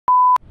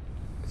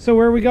So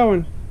where are we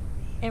going?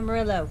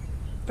 Amarillo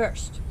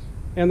first.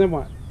 And then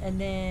what? And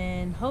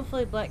then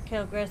hopefully Black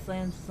Cattle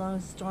Grasslands, as long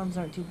as the storms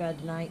aren't too bad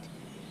tonight.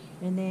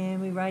 And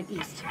then we ride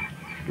east.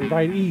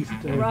 Ride east.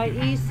 Ride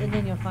east, and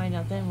then you'll find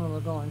out then where we're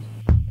going.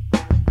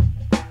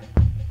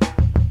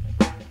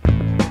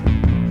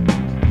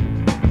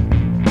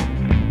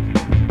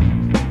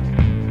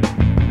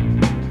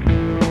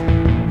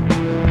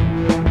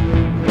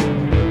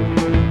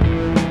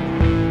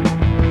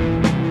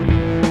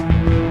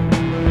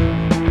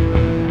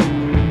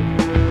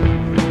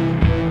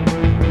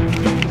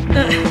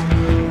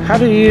 How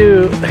do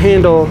you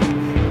handle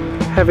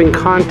having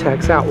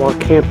contacts out while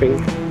camping?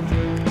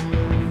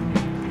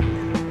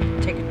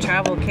 Take a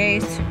travel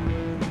case.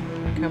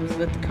 Comes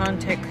with the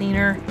contact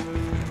cleaner,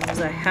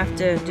 because I have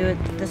to do it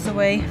this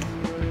way.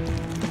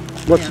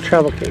 What's a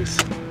travel case?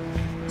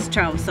 It's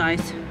travel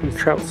size.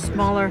 Travel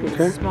smaller,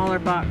 okay. Smaller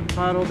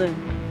bottle than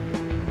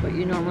what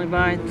you normally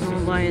buy. The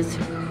normal buy is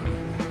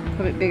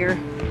a bit bigger.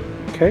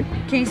 Okay.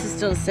 Case is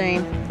still the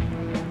same.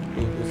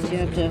 So you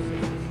have to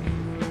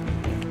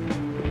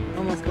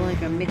almost go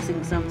like I'm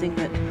mixing something,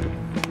 but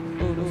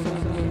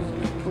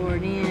pour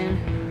it in.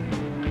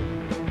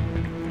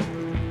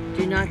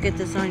 Do not get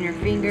this on your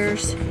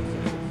fingers.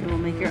 It will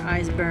make your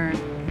eyes burn.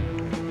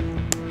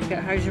 It's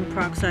got hydrogen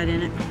peroxide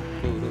in it.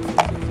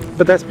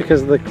 But that's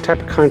because of the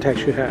type of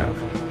contacts you have.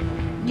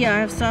 Yeah, I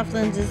have soft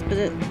lenses, but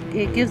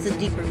it gives a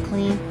deeper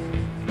clean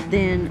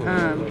than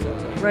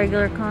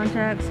regular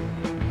contacts.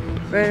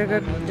 Regular,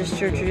 just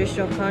your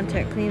traditional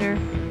contact cleaner.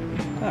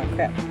 Oh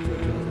crap.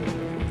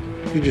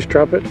 You just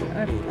drop it?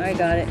 I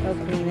got it. I'll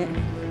clean it.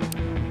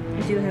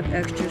 I do have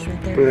extras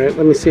right there. Alright,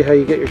 let me see how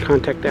you get your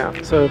contact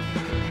out. So,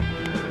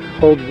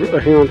 hold,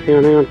 hang on.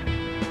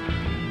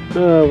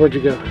 Where'd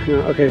you go? Hang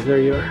on. Okay, there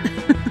you are.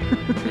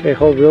 Okay,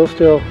 hold real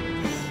still.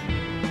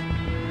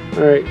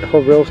 Alright,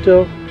 hold real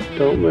still.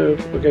 Don't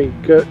move. Okay,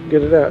 good.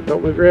 Get it out.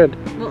 Don't move red.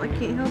 Well, I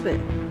can't help it.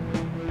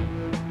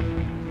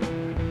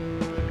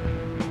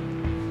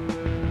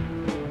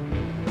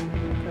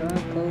 So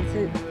I'll close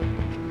it.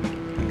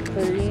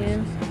 Put it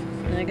in.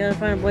 And I gotta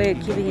find a way of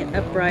keeping it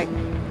upright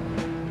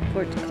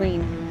for it to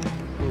clean.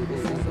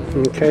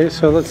 Okay,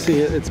 so let's see.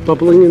 It's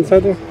bubbling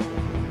inside there?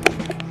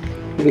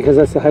 Because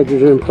that's the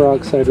hydrogen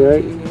peroxide,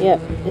 right? Yep.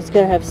 It's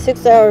gonna have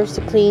 6 hours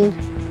to clean.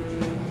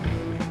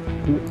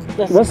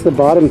 What's the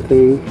bottom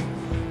thing?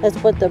 That's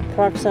what the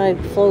peroxide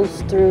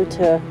flows through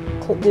to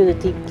do the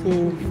deep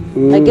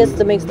clean. I guess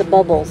that makes the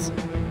bubbles.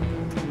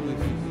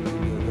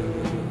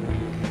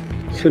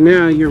 So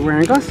now you're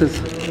wearing glasses.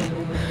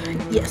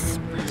 Yes.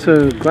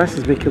 So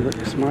glasses make you look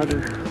smarter.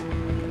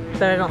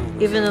 But I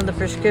don't, even though the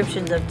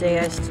prescriptions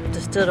update, I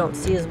still don't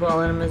see as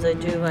well in them as I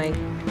do my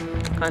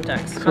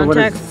contacts. So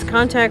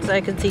contacts I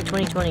can see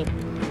 20/20.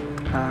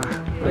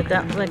 Okay.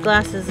 Without my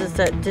glasses, it's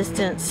that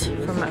distance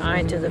from my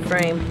eye to the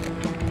frame.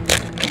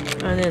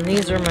 And then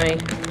these are my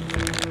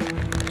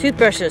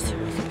toothbrushes. Do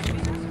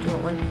you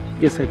want one?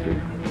 Yes, I do.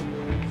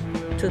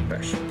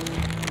 Toothbrush.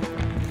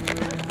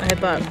 I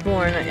bought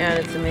more and I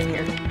added some in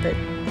here, but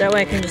that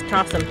way I can just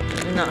toss them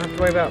and not have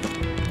to worry about.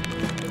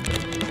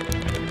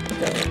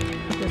 So,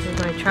 this is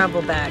my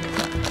travel bag.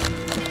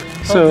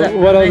 So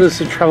what else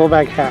does a travel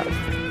bag have?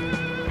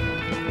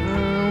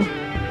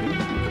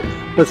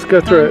 Let's go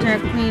through it.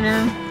 Contact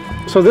cleaner.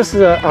 So this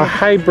is a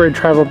hybrid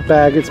travel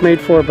bag. It's made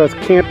for both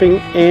camping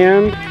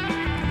and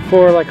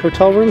for like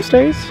hotel room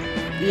stays?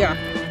 Yeah.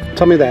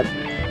 Tell me that.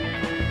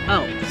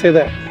 Oh. Say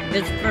that.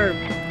 It's for,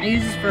 I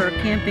use this for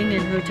camping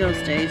and hotel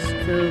stays.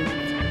 So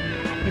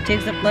it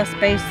takes up less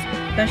space,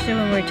 especially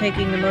when we're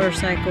taking the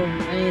motorcycle.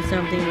 I need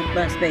something with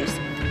less space.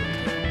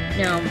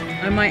 Now,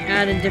 I might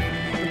add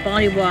a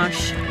body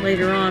wash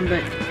later on,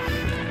 but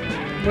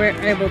we're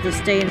able to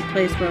stay in a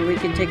place where we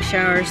can take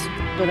showers.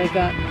 But I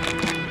got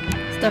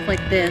stuff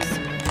like this,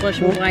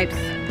 flushable wipes.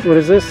 What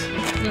is this?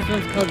 This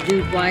one's called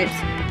Dude Wipes.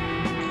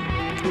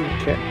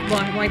 Okay.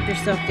 Wipe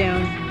yourself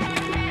down.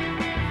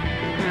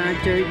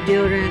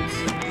 Deodorants,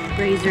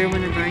 razor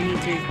whenever I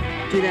need to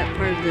do that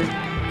part of the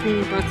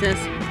cleaning process.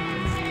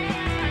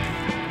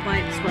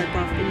 Wipe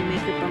off any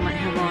makeup I might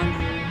have on.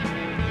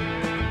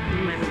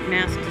 And my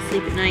mask to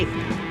sleep at night.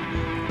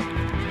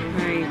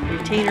 My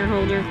retainer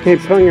holder. Hey,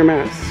 put on your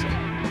mask.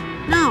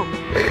 No!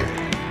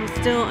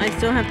 I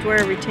still have to wear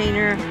a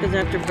retainer because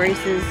after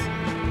braces,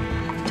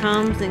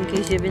 Tums in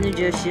case you have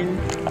indigestion,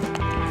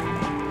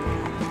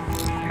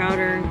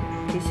 powder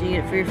in case you need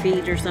it for your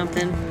feet or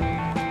something,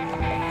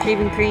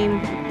 shaving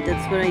cream.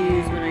 That's what I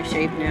use when I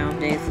shave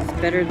nowadays. It's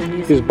better than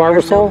using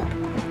Barbasol.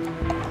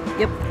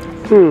 Yep.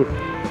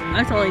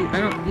 I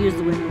don't use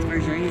the women's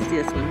version. I use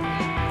this one.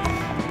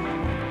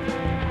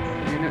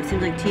 I know it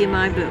seems like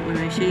TMI, but when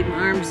I shave my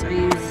arms, I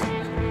use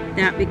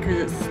that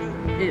because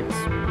it's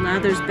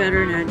lathers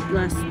better and I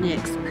less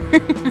nicks.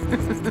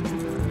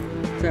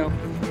 So,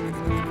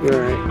 all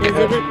right.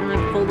 zip it, and I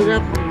fold it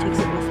up, and it takes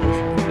up less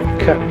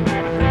space. Cut.